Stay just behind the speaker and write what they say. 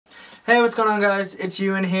Hey, what's going on guys? It's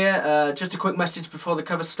Euan here. Just a quick message before the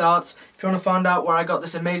cover starts. If you want to find out where I got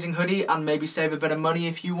this amazing hoodie and maybe save a bit of money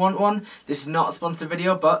if you want one, this is not a sponsored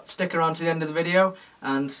video, but stick around to the end of the video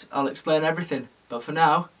and I'll explain everything. But for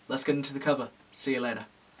now, let's get into the cover. See you later.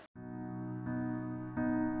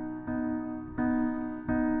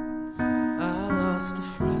 I lost a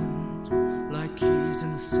friend, like keys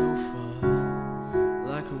in the sofa,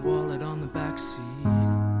 like a wallet on the back seat,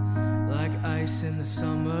 like ice in the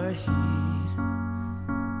summer heat.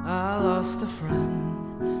 I lost a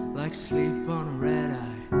friend, like sleep on a red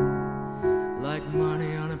eye, like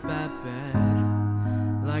money on a bad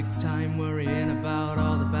bed, like time worrying about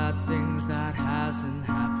all the bad things that hasn't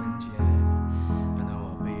happened yet. I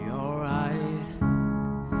know I'll be alright,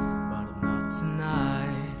 but I'm not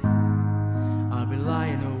tonight. I'll be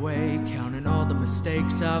lying awake, counting all the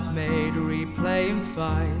mistakes I've made, replaying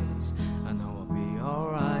fights. I know I'll be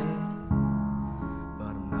alright, but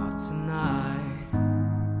I'm not tonight.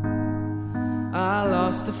 I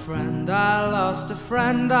lost a friend, I lost a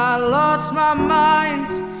friend, I lost my mind.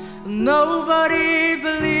 Nobody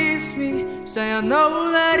believes me, say I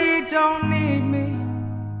know that he don't need me,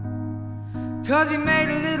 'cause he made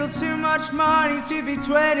a little too much money to be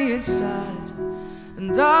 20 inside.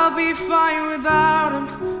 And I'll be fine without him,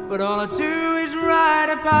 but all I do is write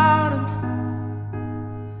about him.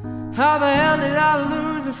 How the hell did I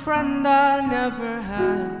lose a friend I never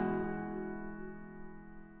had?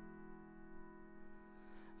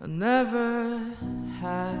 I never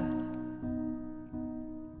had.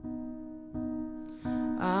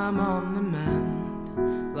 I'm on the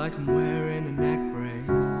mend, like I'm wearing a neck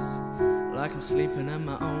brace, like I'm sleeping in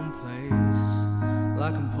my own place,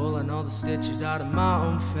 like I'm pulling all the stitches out of my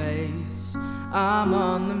own face. I'm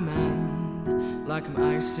on the mend, like I'm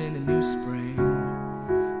ice in a new spring,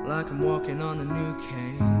 like I'm walking on a new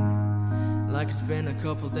cane, like it's been a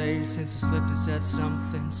couple days since I slipped and said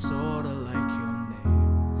something sorta like your name.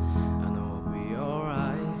 I know I'll be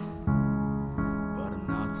alright, but I'm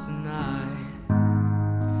not tonight.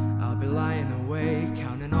 I'll be lying awake,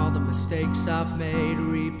 counting all the mistakes I've made,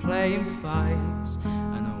 replaying fights.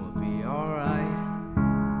 I know I'll be alright,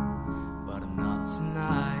 but I'm not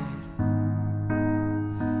tonight.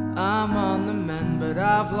 I'm on the mend, but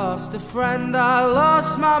I've lost a friend, I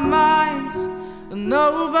lost my mind. And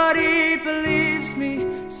nobody believes me,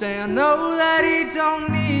 say I know that he don't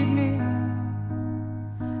need me,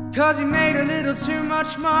 'cause he made a little too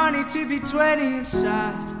much money to be 20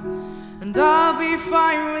 inside. And I'll be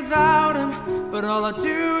fine without him, but all I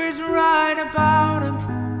do is write about him.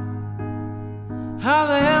 How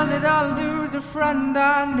the hell did I lose a friend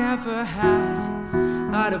I never had?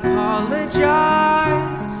 I'd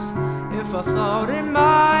apologize if I thought it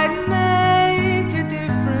might make a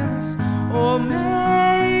difference or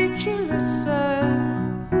make you listen.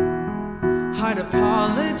 I'd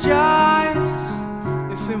apologize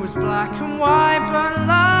if it was black and white, but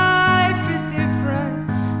life is different.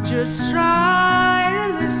 Just try to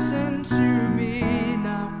listen to me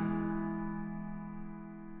now.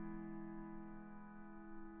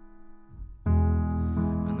 I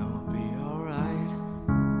know I'll be alright,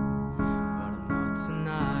 but I'm not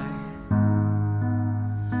tonight.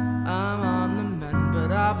 I'm on the mend,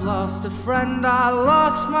 but I've lost a friend, I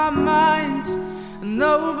lost my mind. And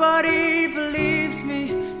nobody believes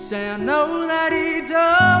me, say I know that he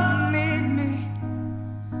don't need me,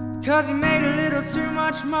 'cause he made a little too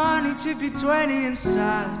much money to be 20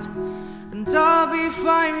 inside. And I'll be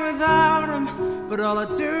fine without him, but all I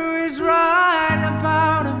do is write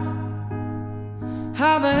about him.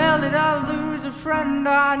 How the hell did I lose a friend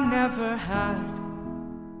I never had?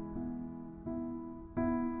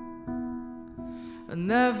 I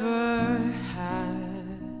never had.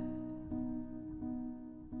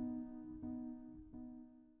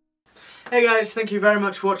 Hey guys, thank you very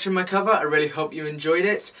much for watching my cover. I really hope you enjoyed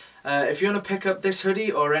it. If you want to pick up this hoodie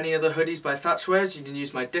or any other hoodies by Thatch, you can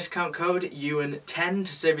use my discount code Euan10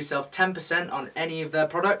 to save yourself 10% on any of their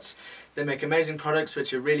products. They make amazing products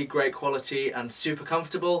which are really great quality and super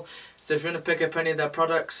comfortable. So if you want to pick up any of their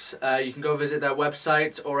products, you can go visit their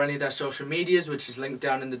website or any of their social medias, which is linked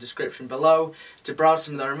down in the description below, to browse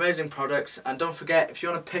some of their amazing products. And don't forget, if you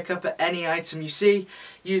want to pick up any item you see,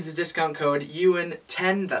 use the discount code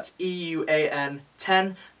Euan10, that's EUAN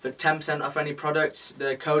 10, for 10% off any product.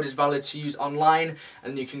 The code is valid to use online,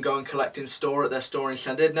 and you can go and collect in store at their store in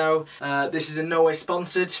Llandudno. This is in no way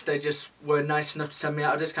sponsored, they just were nice enough to send me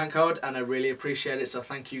out a discount code, and I really appreciate it, so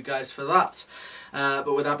thank you guys for that.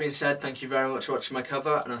 But with that being said, thank you very much for watching my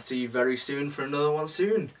cover, and I'll see you very soon for another one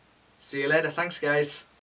soon. See you later, thanks guys.